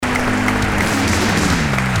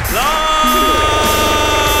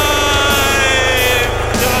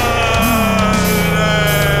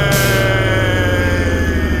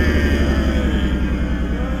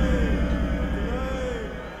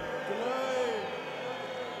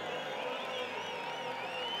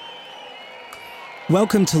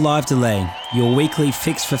Welcome to Live Delay, your weekly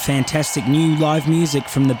fix for fantastic new live music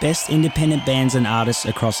from the best independent bands and artists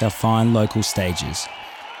across our fine local stages.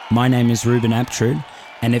 My name is Ruben Aptrud,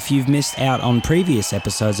 and if you've missed out on previous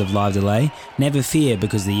episodes of Live Delay, never fear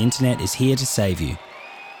because the internet is here to save you.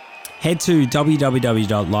 Head to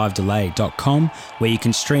www.livedelay.com where you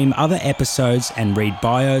can stream other episodes and read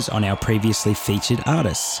bios on our previously featured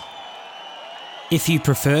artists. If you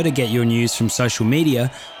prefer to get your news from social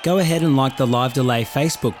media, go ahead and like the Live Delay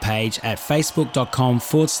Facebook page at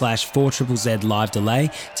facebook.com/4ZZZ Live Delay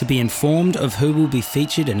to be informed of who will be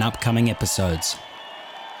featured in upcoming episodes.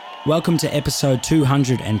 Welcome to episode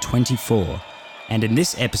 224, and in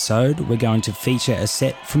this episode we're going to feature a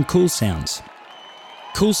set from Cool Sounds.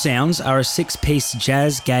 Cool Sounds are a 6-piece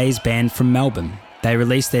jazz gaze band from Melbourne. They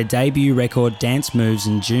released their debut record Dance Moves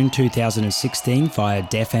in June 2016 via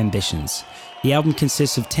Deaf Ambitions. The album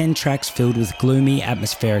consists of 10 tracks filled with gloomy,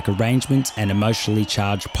 atmospheric arrangements and emotionally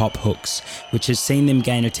charged pop hooks, which has seen them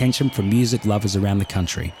gain attention from music lovers around the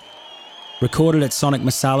country. Recorded at Sonic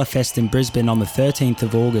Masala Fest in Brisbane on the 13th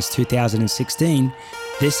of August 2016,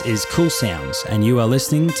 this is Cool Sounds, and you are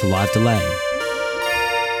listening to Live Delay.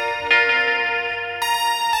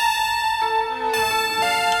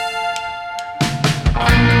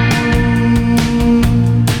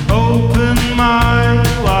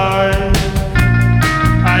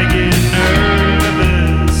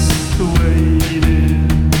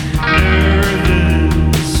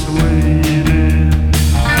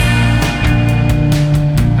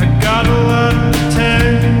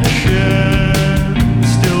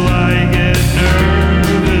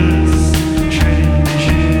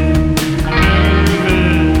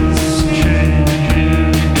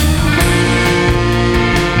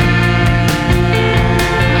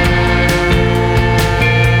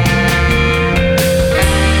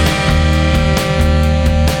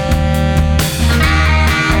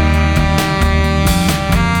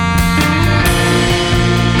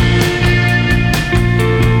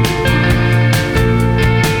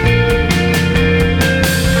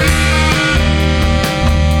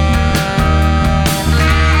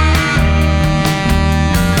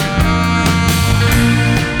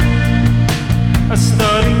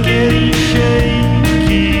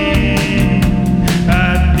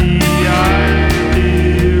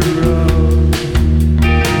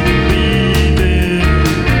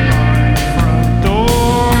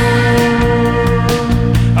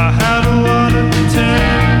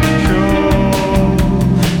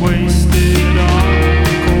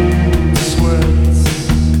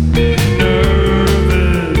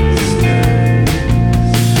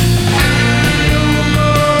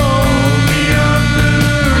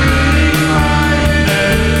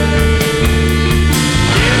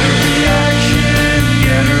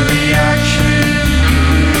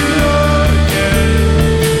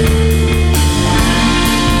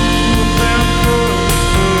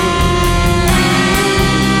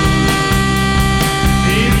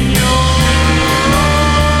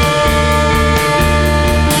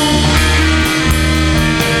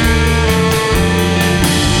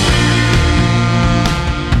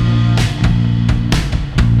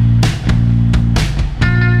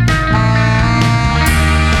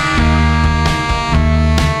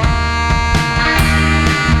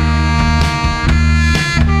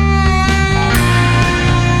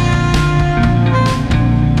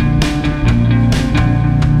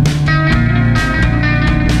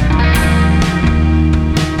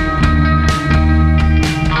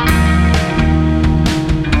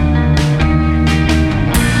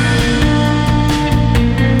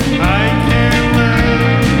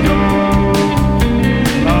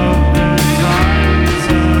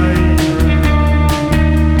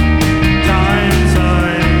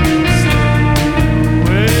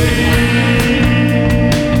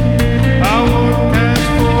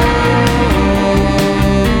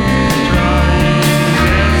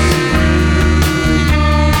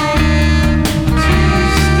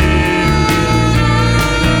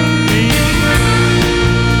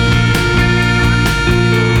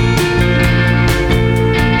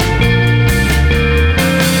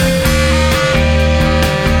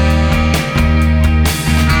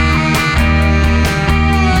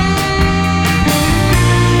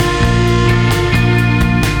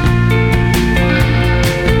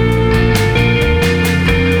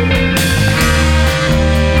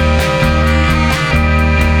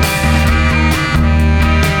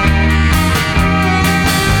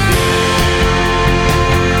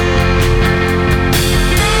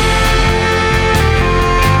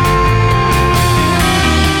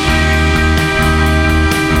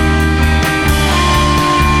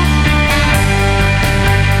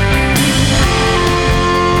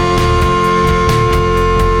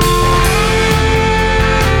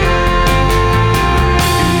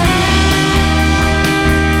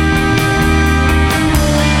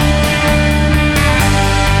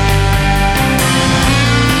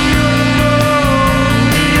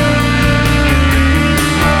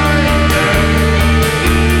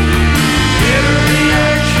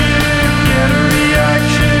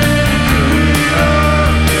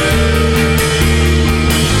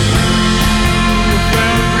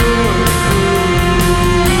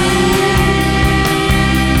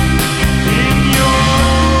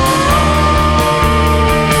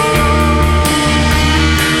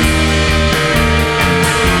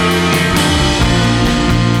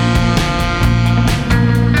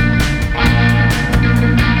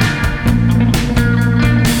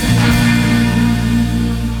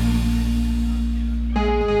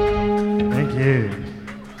 Thank you.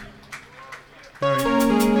 I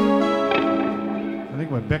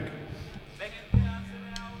think we're back.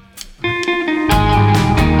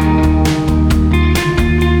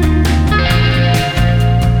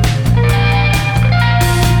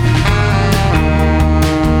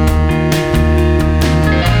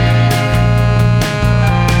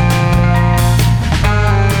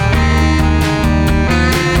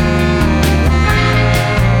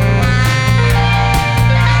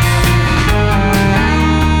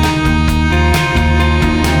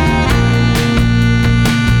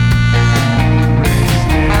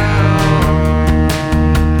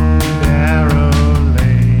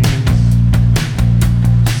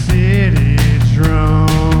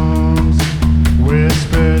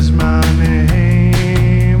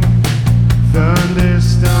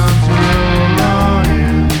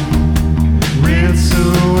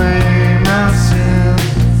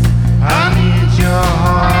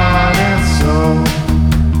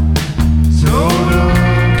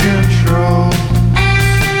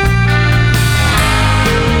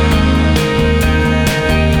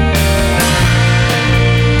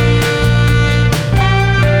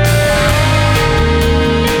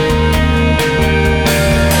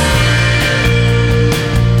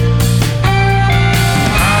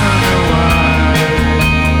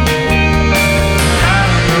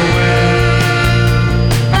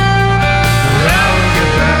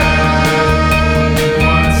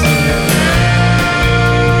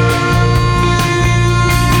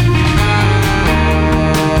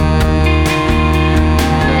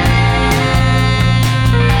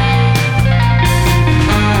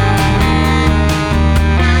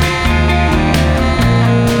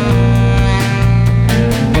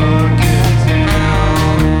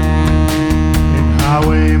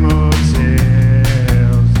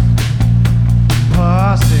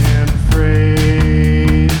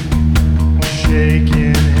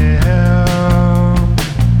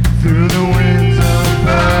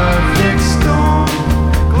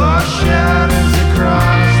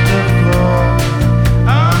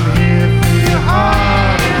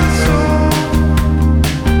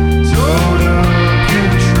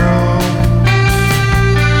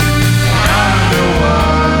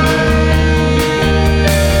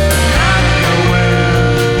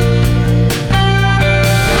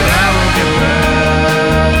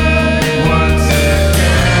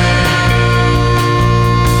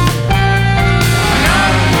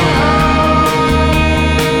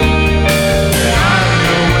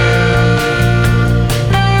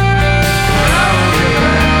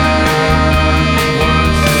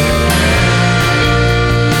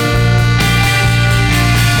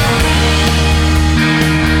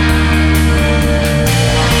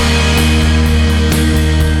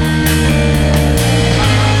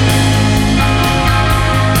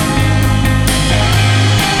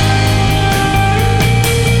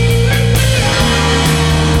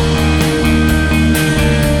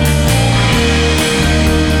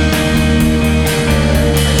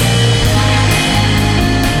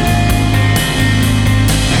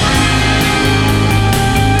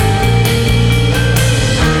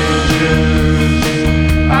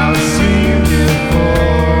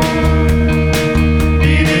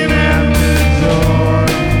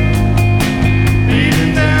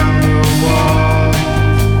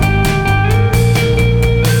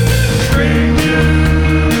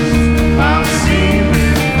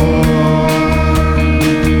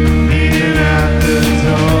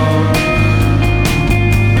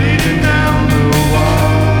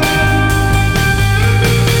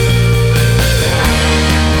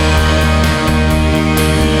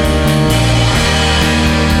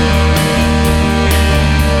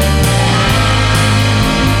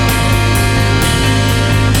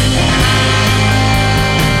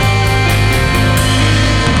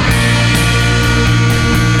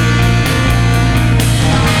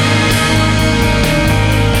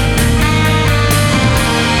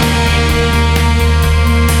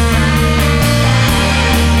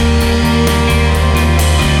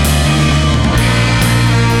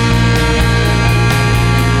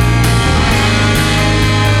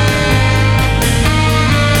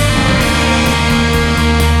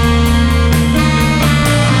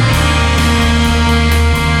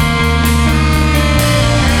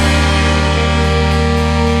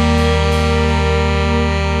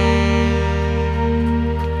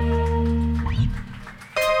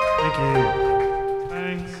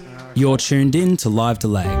 You're tuned in to Live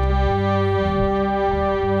Delay.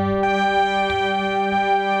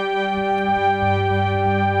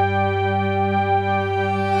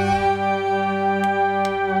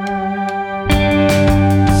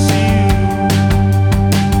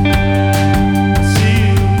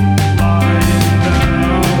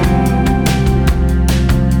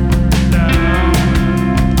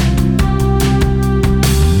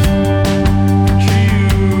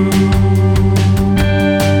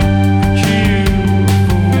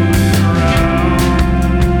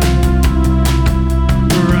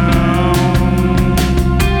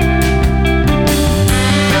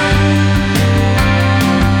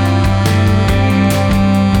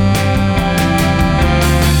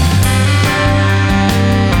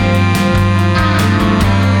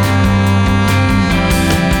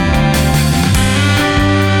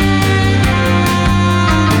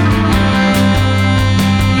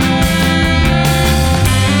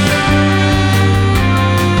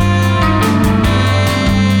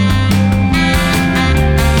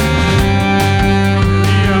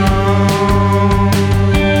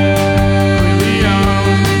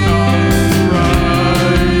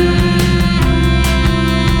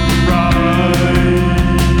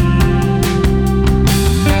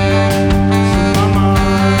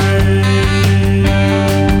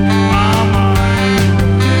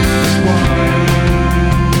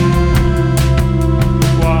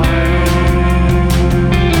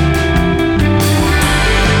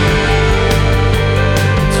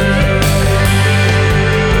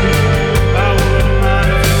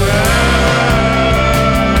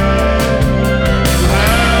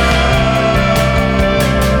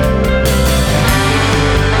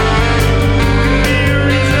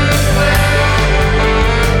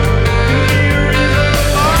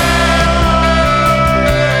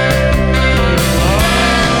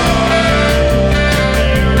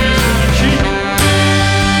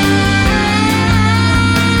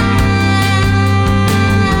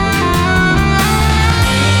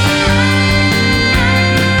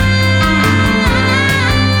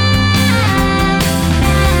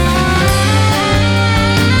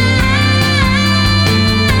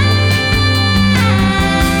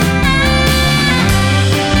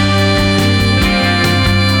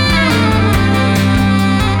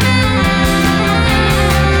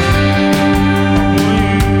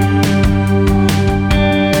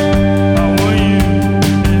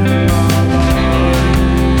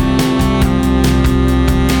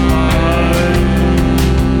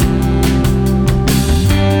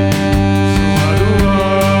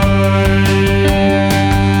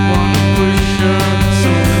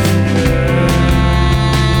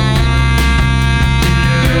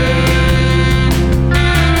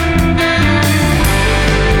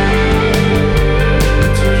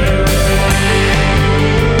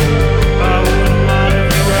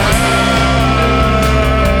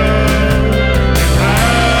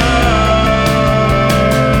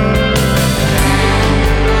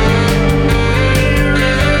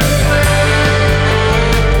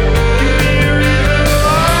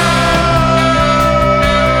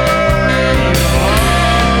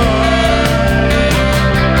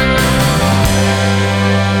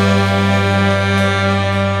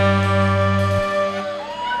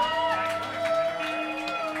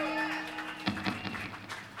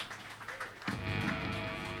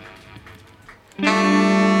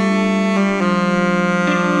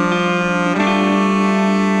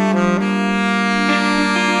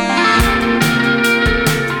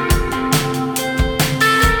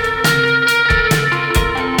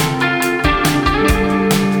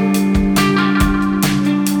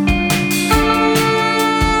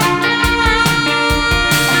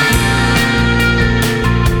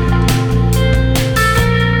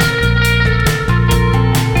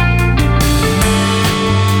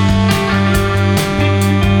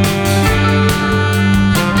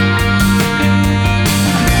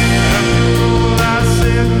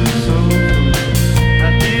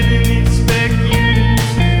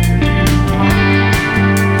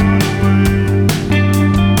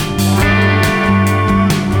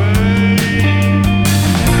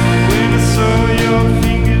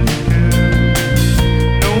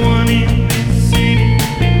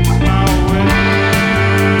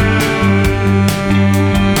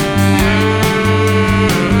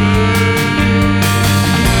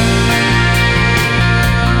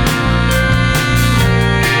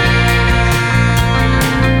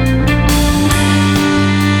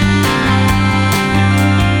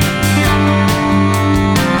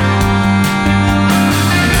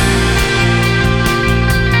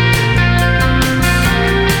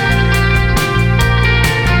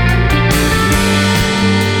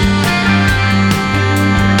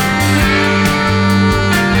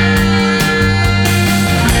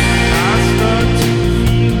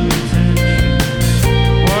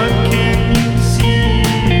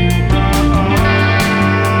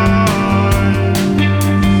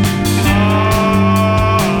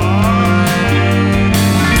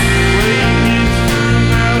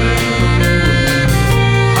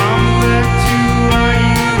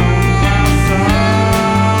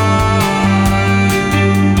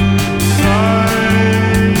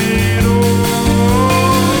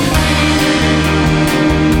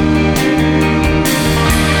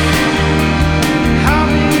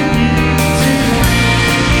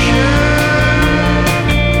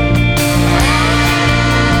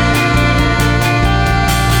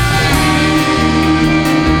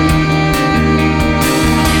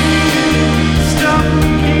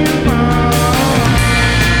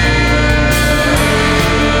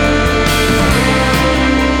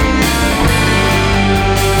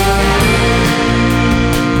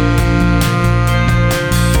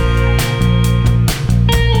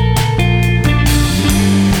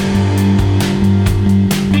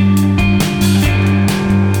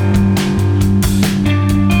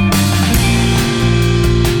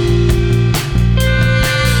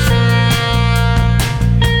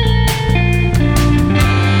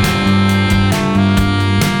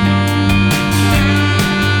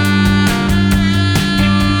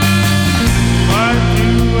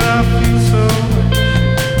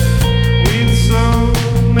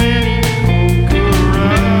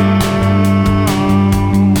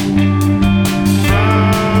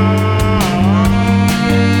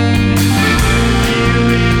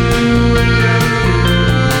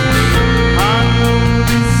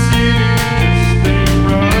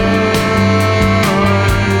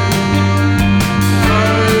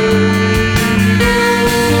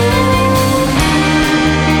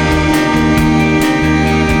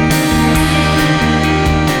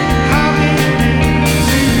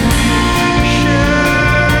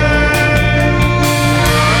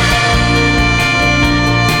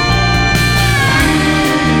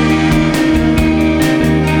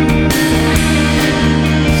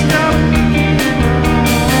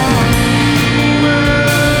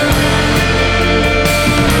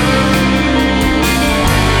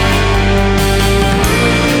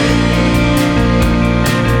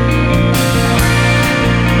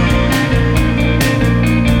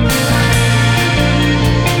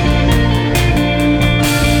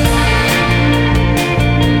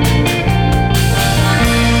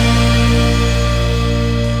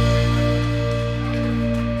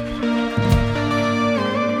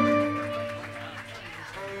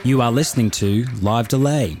 You are listening to Live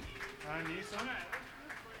Delay. Okay,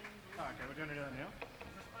 we're going to do that now?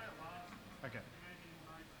 Okay.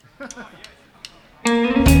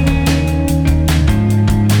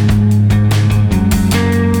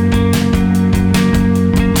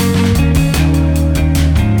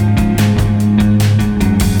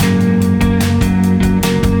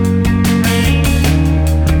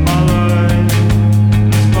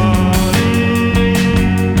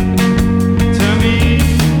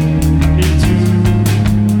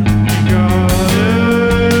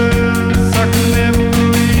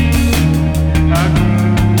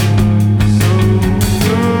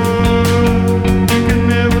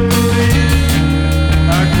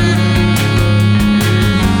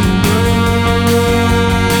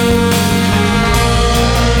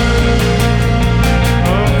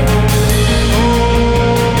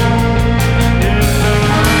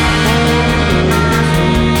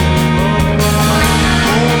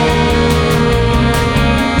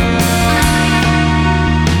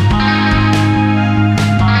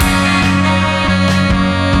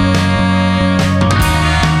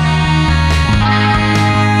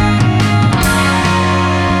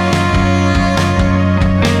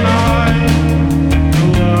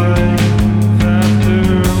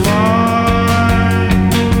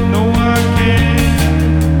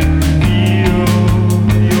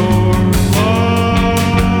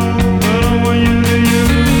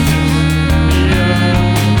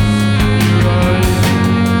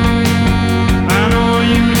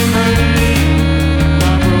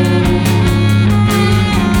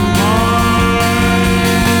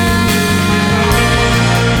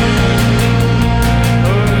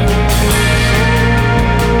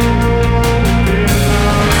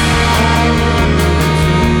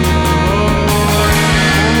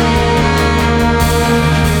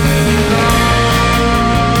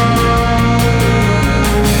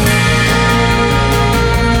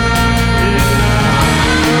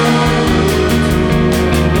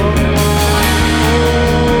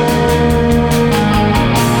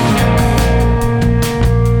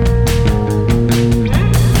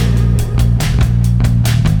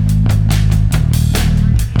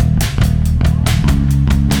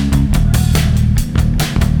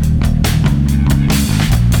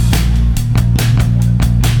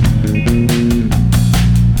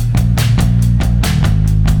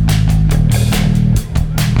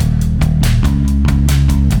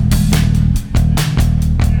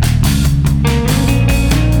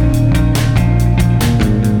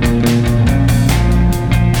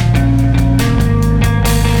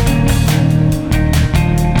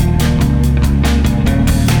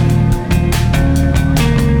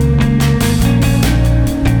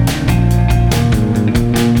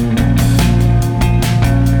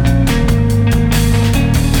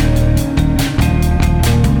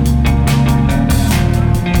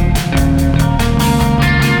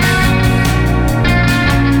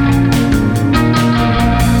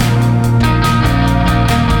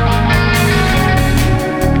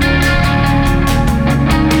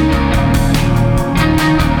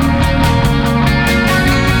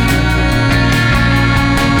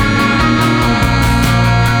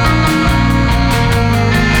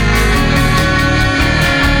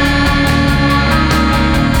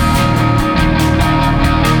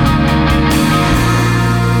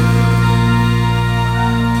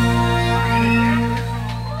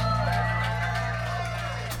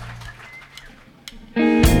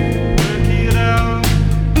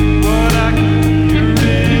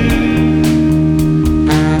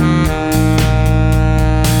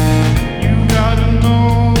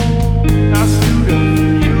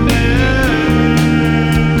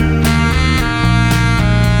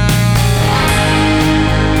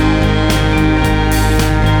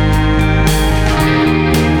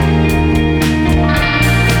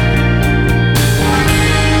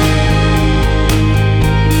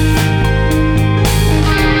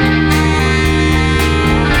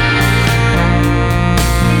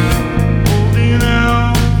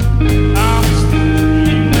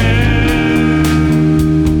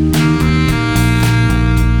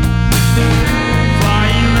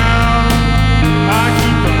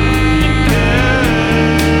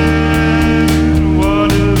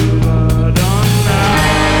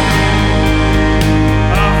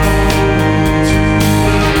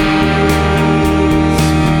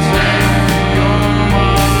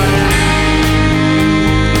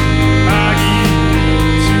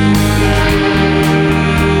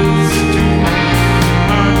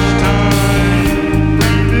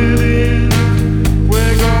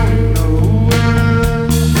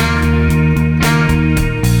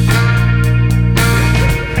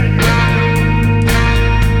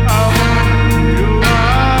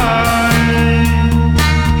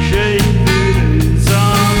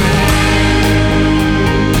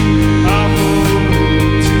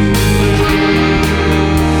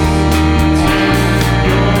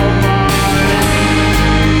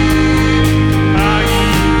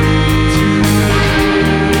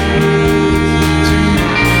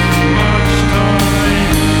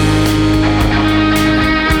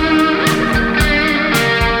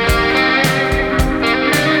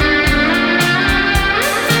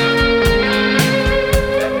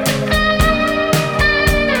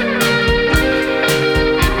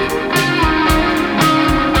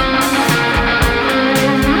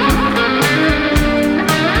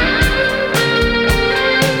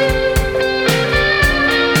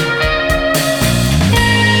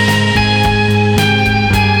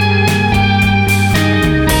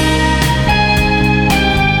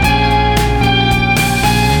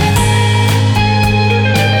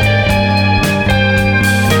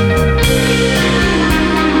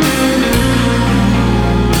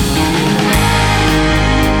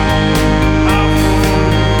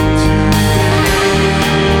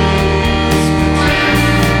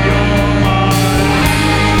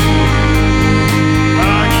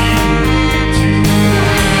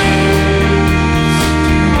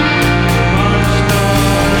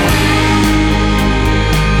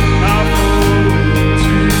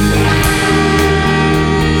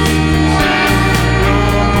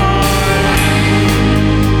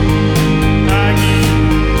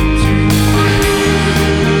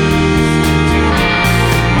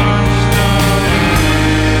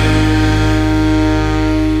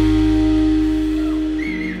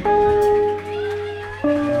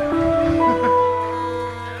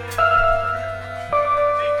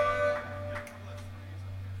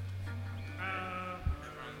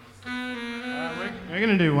 We're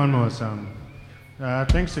going to do one more song.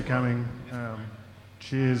 Thanks for coming.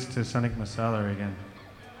 Cheers to Sonic Masala again.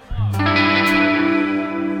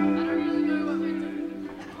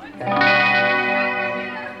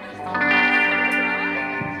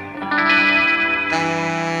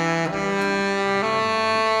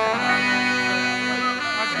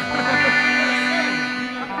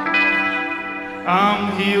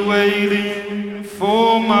 I'm here waiting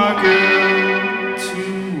for my girl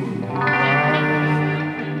to arrive.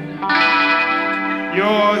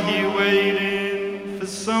 You're here waiting for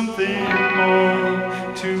something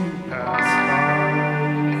more to pass by.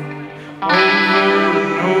 Over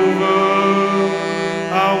and over,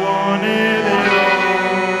 I wanted it all.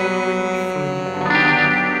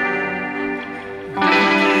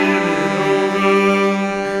 Thinking it over,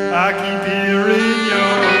 I keep hearing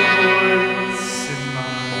your voice in my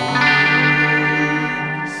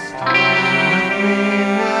ears. Stay with me,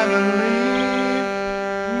 never leave.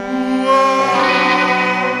 Ooh, oh,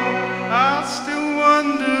 I still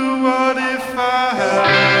wonder what if I had.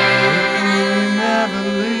 Never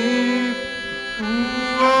leave.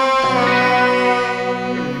 Ooh, oh,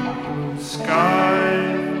 blue sky.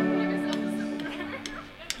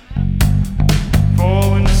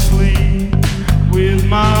 Falling asleep with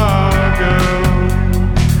my girl,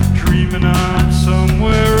 dreaming I'm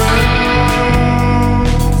somewhere else.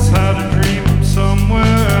 Had a dream I'm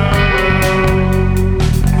somewhere else.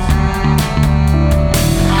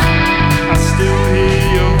 I still hear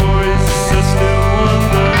your voice, I still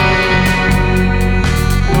wonder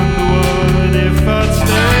what if I'd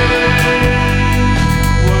stay.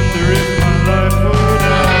 Wonder if my life would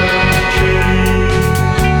have changed.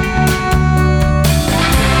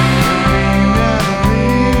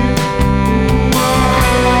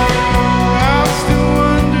 I still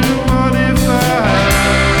wonder what if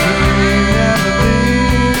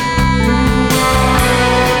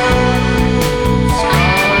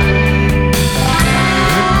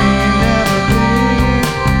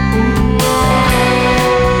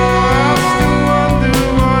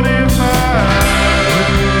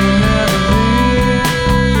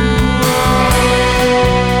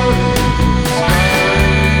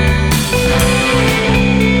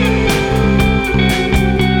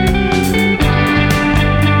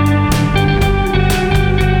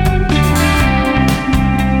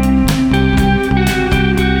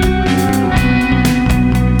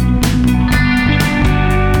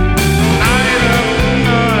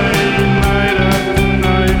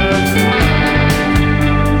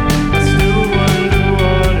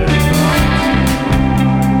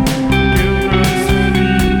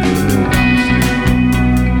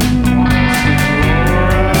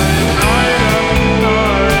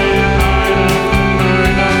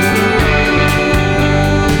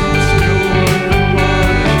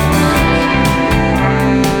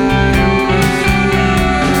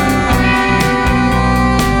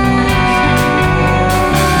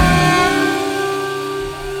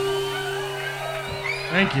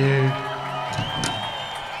Thank you.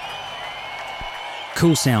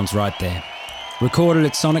 Cool sounds right there. Recorded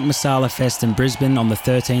at Sonic Masala Fest in Brisbane on the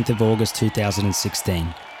 13th of August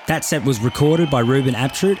 2016. That set was recorded by Ruben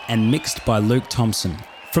Aptrud and mixed by Luke Thompson.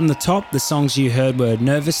 From the top, the songs you heard were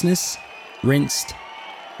Nervousness, Rinsed,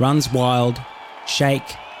 Runs Wild,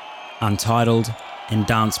 Shake, Untitled, and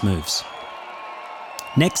Dance Moves.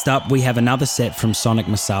 Next up, we have another set from Sonic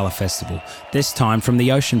Masala Festival, this time from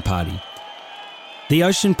the Ocean Party. The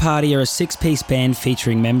Ocean Party are a 6-piece band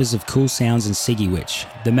featuring members of Cool Sounds and Siggy Witch.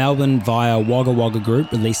 The Melbourne via Wagga Wagga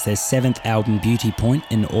Group released their 7th album Beauty Point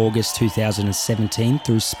in August 2017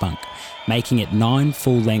 through Spunk, making it 9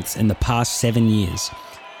 full lengths in the past 7 years.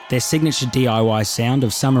 Their signature DIY sound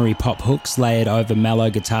of summery pop hooks layered over mellow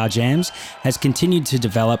guitar jams has continued to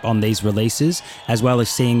develop on these releases, as well as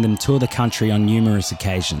seeing them tour the country on numerous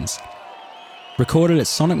occasions. Recorded at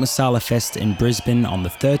Sonic Masala Fest in Brisbane on the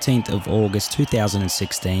 13th of August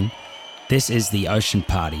 2016, this is The Ocean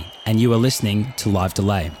Party, and you are listening to Live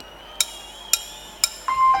Delay.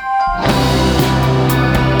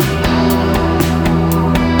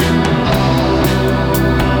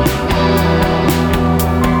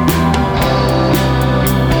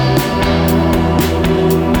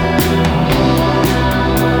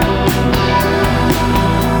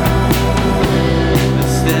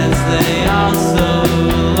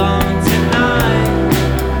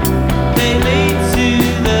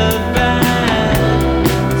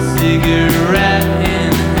 Cigarette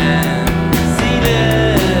in hand.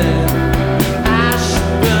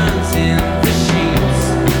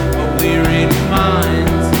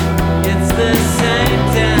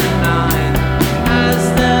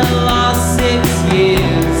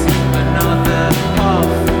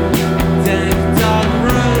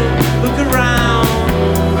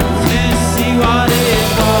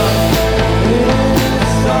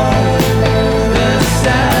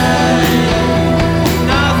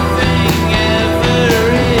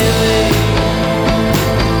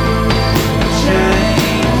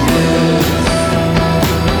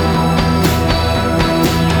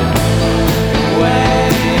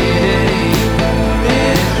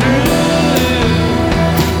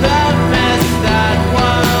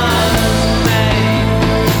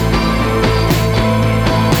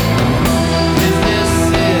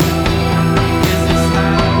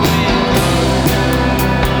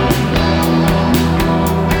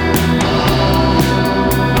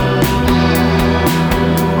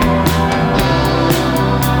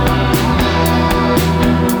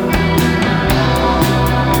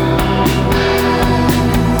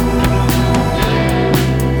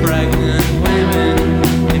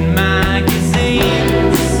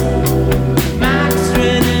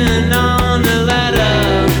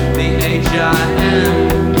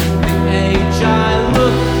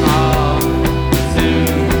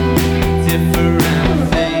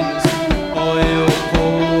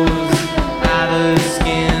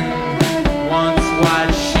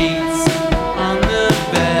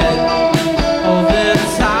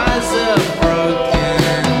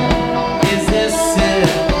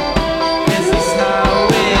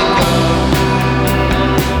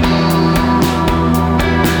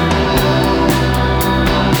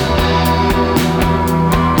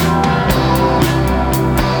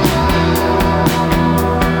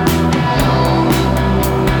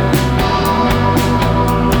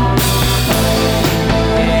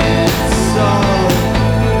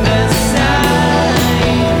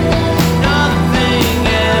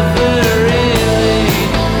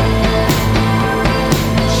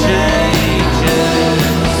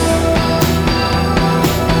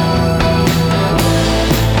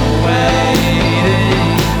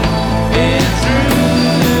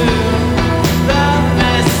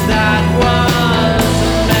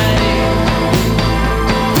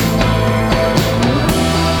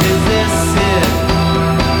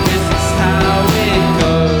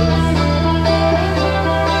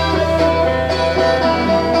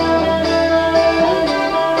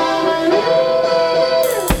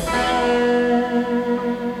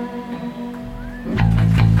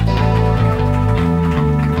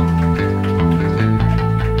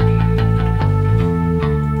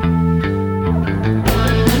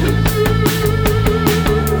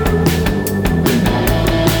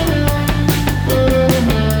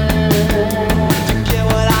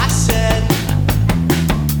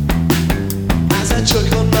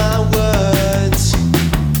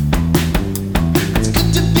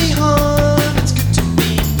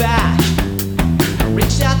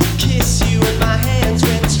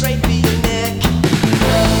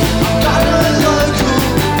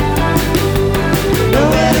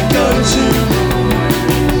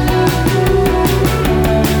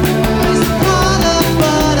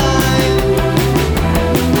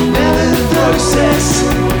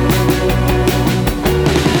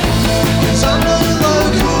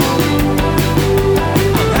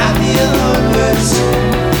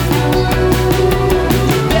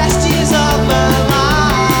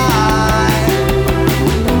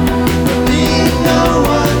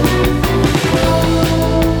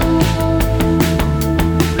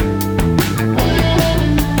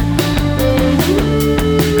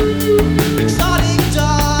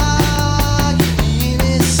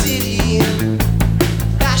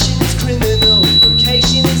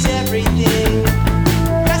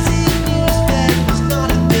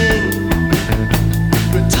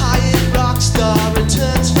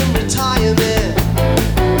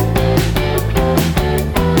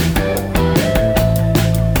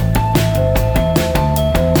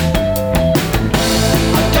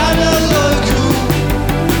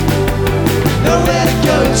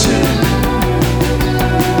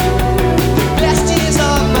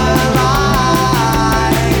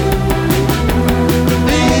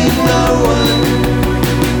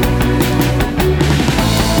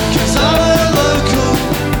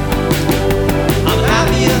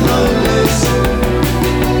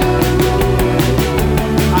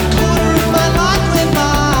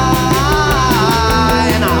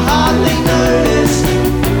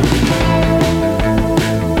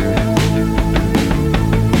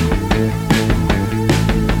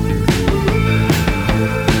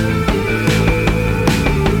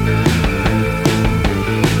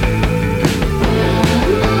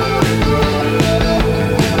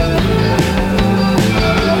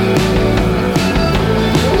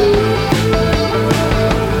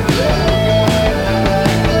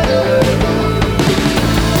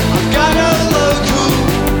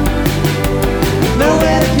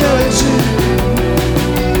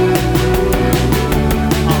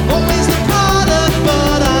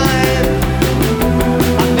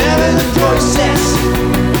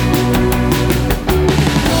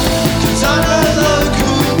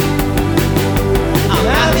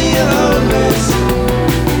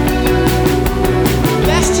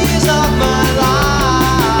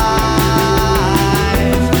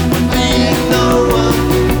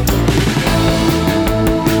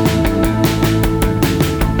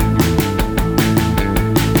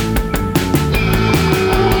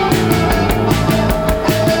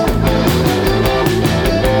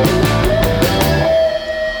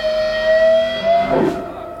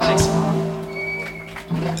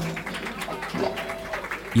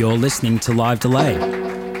 You're listening to Live Delay. That's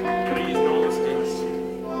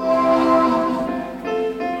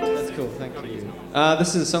cool, thank you.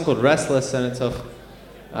 This is a song called Restless, and it's off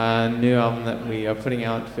a new album that we are putting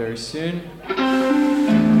out very soon.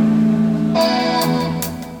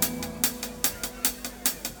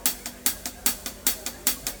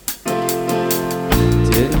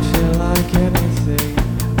 Didn't feel like anything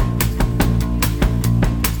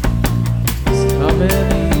was coming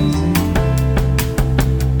easy.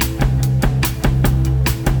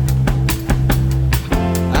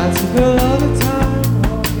 I took a lot of time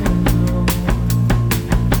walking home,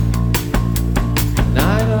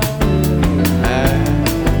 night already passed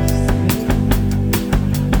me.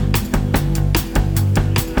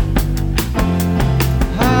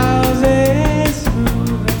 Houses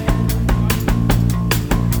moving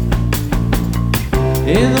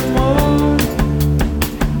in the morning.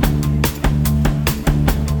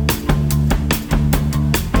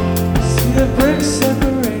 See the bricks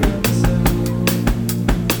separate themselves,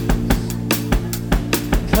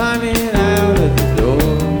 climbing out of the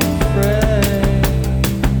door frame.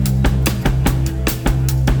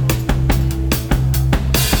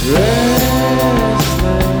 Restless,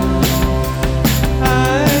 I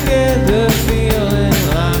get the feeling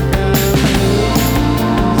like I'm losing.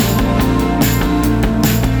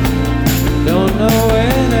 Don't know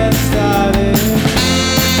where that started.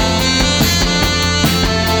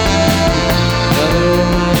 Other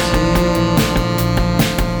than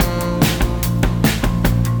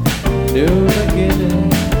new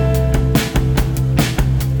beginning.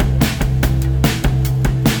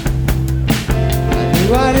 I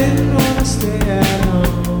knew I didn't want to stay at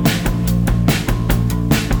home.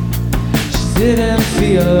 Just didn't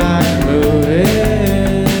feel like moving.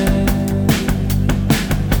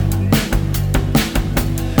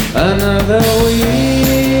 Another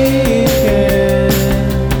weekend,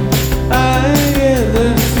 I get the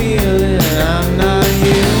feeling I'm not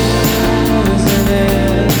using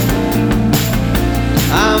it.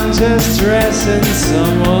 I'm just dressing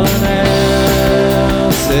someone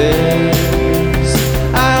else's.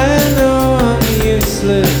 I know I'm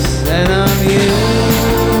useless and I'm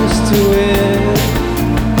used to it.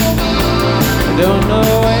 I don't know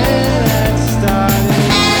where that started.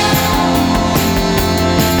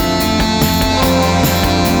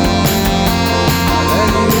 Let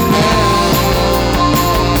you know.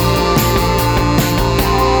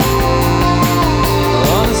 I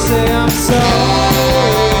wanna say I'm sorry.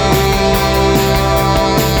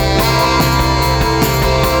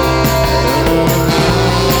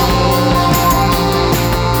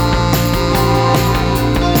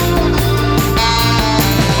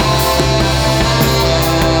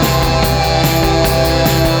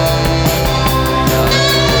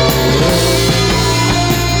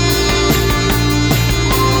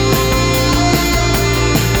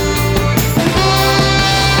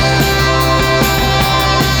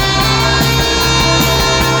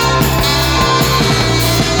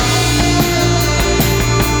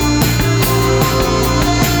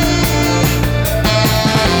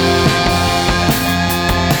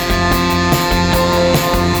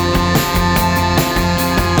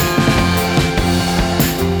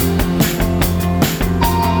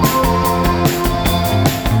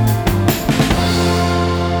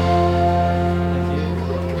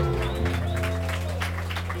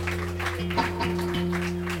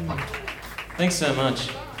 Thanks so much.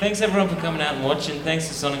 Thanks everyone for coming out and watching. Thanks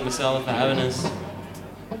to Sonic Masala for having us.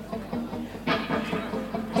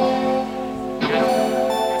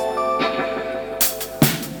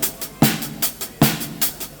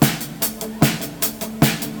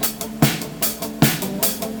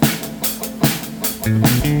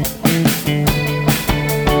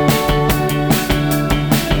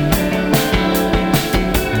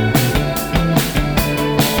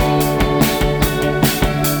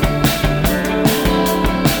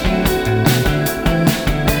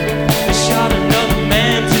 Shot another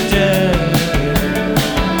man to death.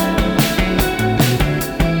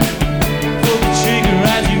 Pulled the trigger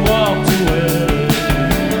as he walked away.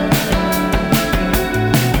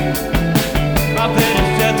 I bet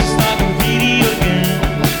his death is like a video game.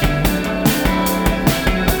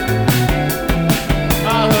 I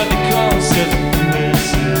heard the call says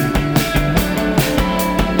USA.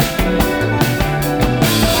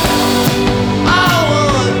 I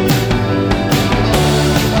want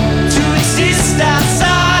to exist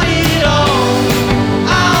outside it all.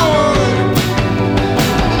 I want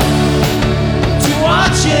to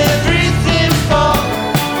watch everything fall.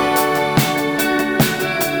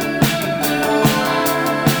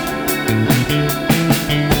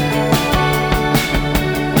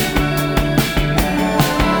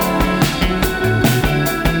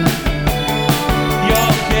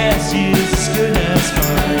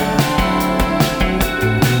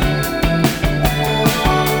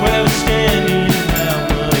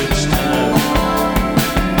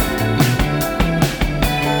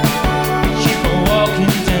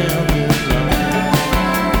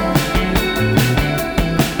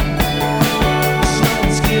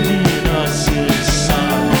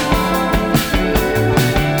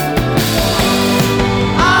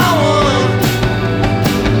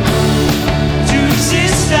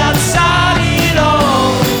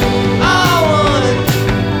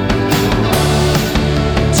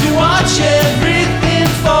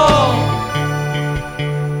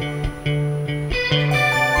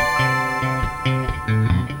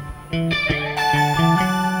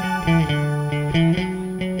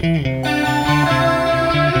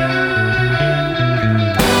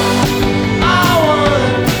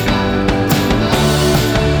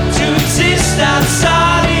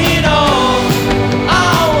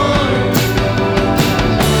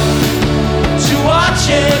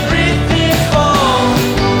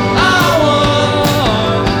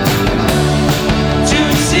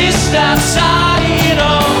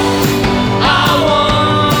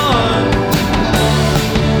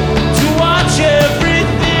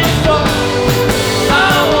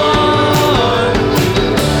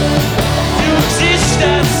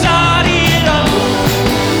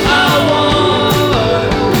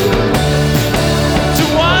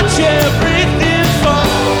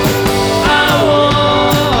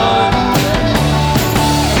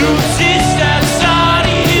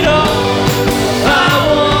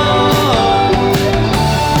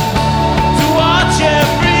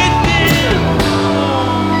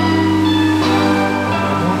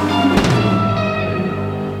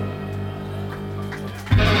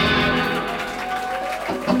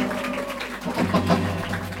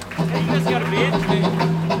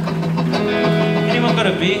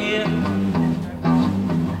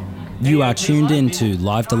 are tuned in to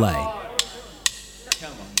Live Delay.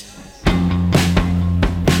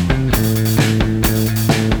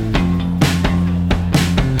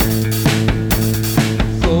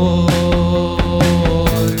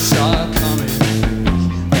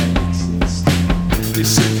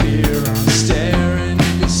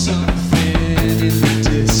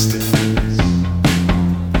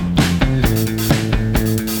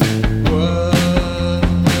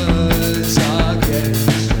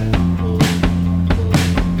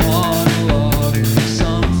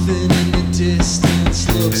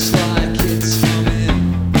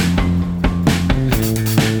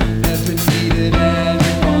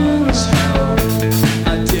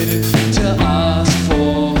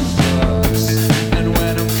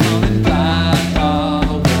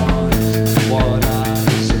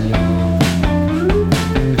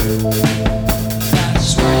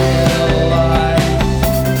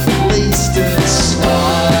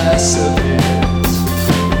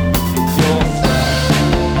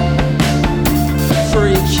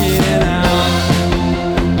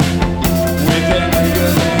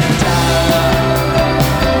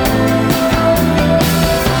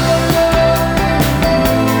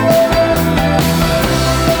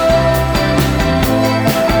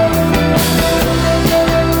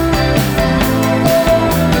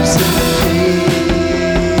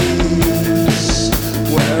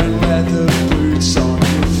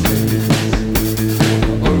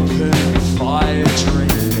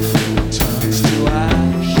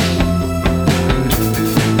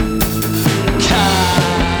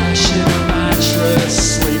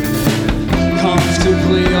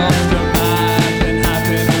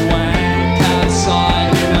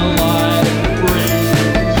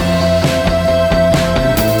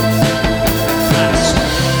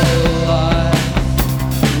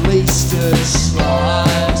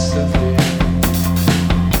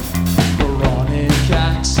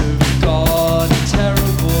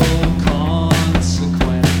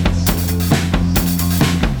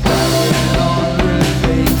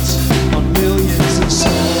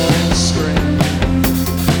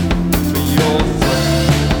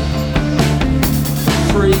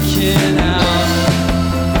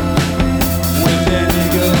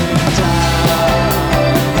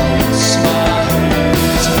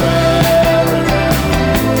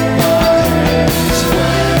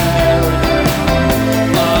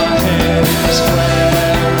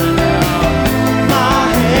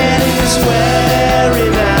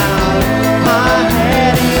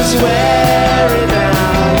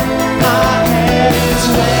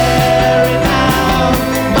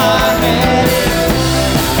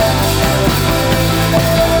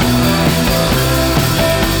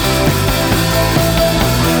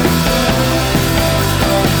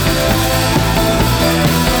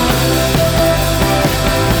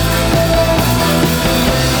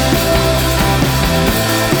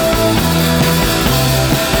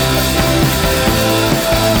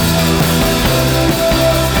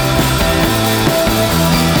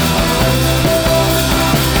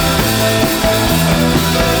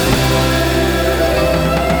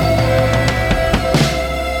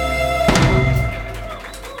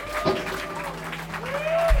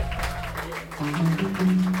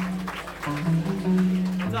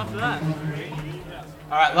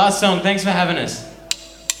 Alright, last song. Thanks for having us.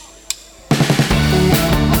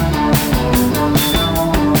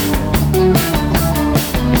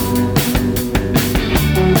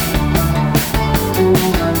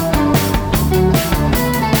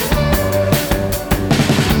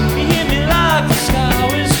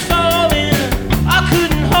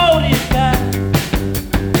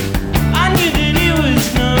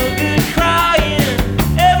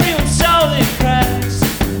 Everyone saw the cracks.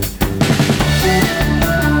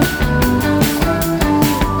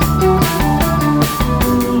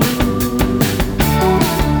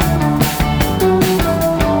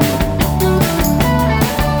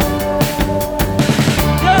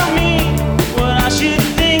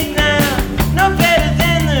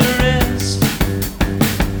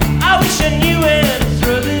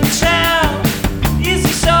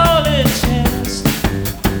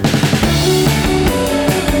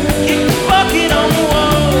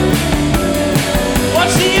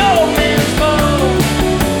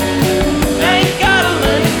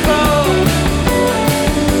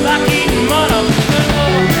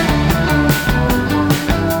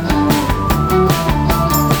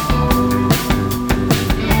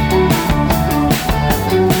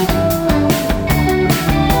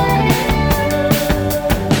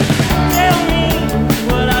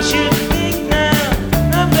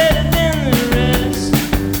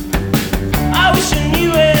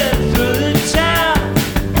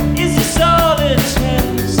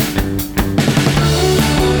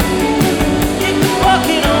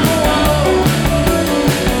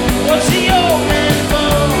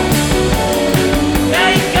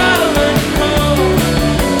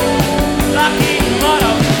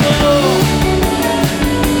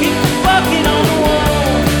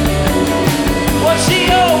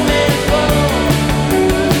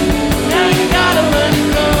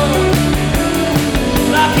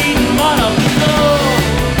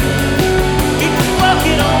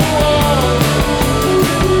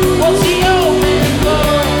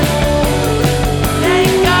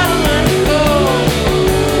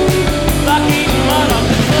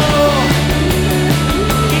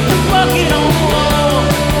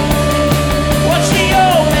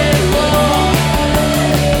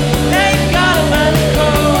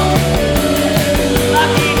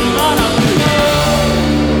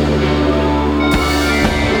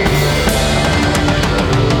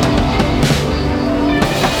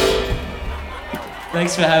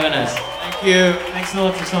 Thanks for having us. Thank you. Thanks a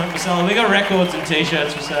lot to Sonic Masala. We got records and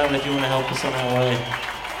t-shirts for sale if you want to help us on our way.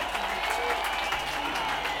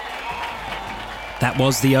 That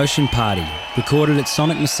was The Ocean Party, recorded at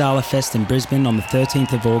Sonic Masala Fest in Brisbane on the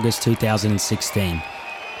 13th of August 2016.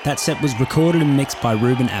 That set was recorded and mixed by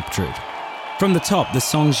Ruben Aptrud. From the top, the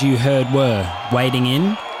songs you heard were Wading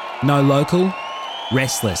In, No Local,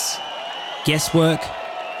 Restless, Guesswork,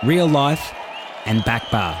 Real Life, and Back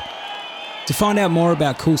Bar. To find out more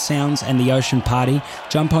about Cool Sounds and The Ocean Party,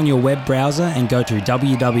 jump on your web browser and go to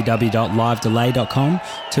www.livedelay.com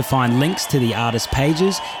to find links to the artist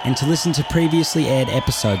pages and to listen to previously aired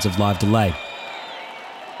episodes of Live Delay.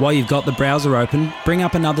 While you've got the browser open, bring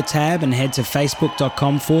up another tab and head to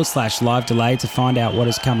facebook.com/Live Delay to find out what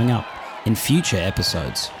is coming up in future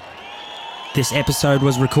episodes. This episode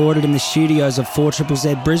was recorded in the studios of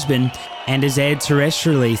 4ZZZ Brisbane and is aired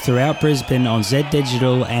terrestrially throughout Brisbane on Z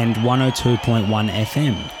Digital and 102.1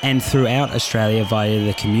 FM and throughout Australia via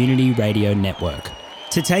the Community Radio Network.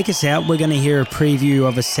 To take us out, we're going to hear a preview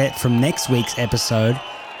of a set from next week's episode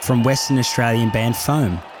from Western Australian band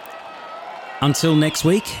Foam. Until next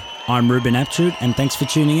week, I'm Ruben Aptrud and thanks for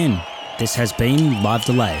tuning in. This has been Live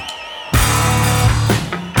Delay.